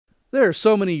There are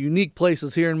so many unique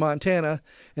places here in Montana,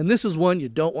 and this is one you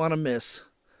don't want to miss.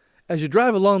 As you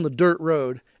drive along the dirt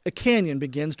road, a canyon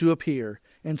begins to appear,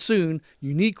 and soon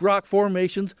unique rock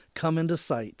formations come into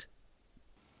sight.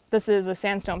 This is a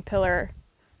sandstone pillar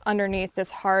underneath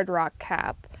this hard rock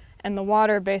cap, and the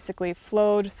water basically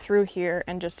flowed through here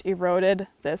and just eroded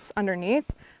this underneath.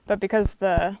 But because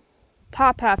the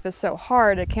top half is so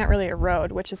hard, it can't really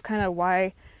erode, which is kind of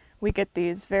why we get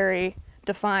these very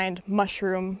defined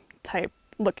mushroom type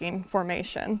looking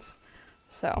formations.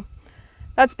 So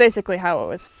that's basically how it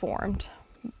was formed,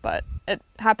 but it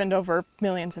happened over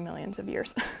millions and millions of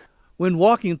years. When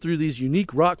walking through these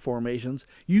unique rock formations,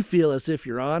 you feel as if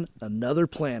you're on another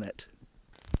planet.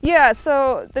 Yeah,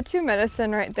 so the Two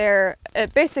Medicine right there,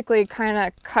 it basically kind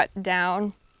of cut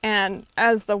down, and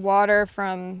as the water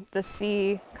from the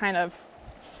sea kind of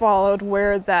followed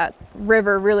where that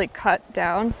river really cut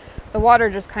down, the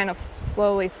water just kind of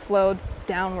slowly flowed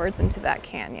downwards into that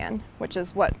canyon, which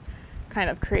is what kind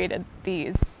of created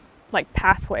these like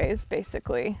pathways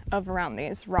basically of around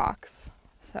these rocks.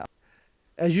 So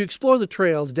As you explore the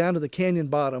trails down to the canyon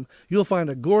bottom, you'll find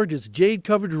a gorgeous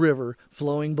jade-covered river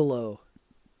flowing below.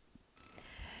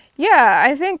 yeah,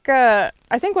 I think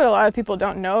what a lot of people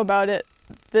don't know about it,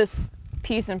 this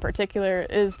piece in particular,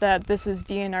 is that this is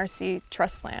DNRC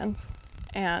trust lands.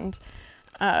 And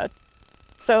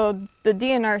so the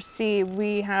DNRC,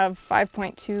 we have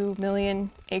 5.2 million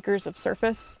acres of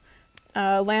surface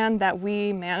land that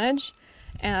we manage.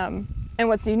 And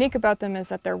what's unique about them is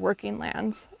that they're working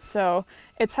lands. So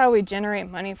it's how we generate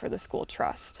money for the school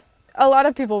trust. A lot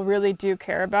of people really do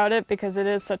care about it because it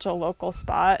is such a local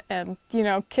spot, and you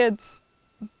know, kids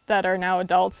that are now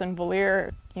adults in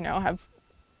Valier, you know, have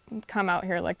come out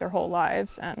here like their whole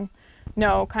lives and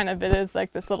know kind of it is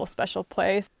like this little special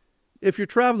place. If you're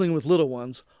traveling with little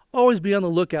ones, always be on the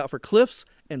lookout for cliffs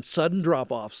and sudden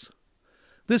drop-offs.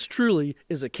 This truly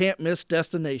is a can't-miss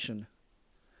destination.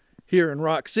 Here in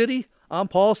Rock City, I'm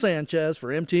Paul Sanchez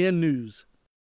for MTN News.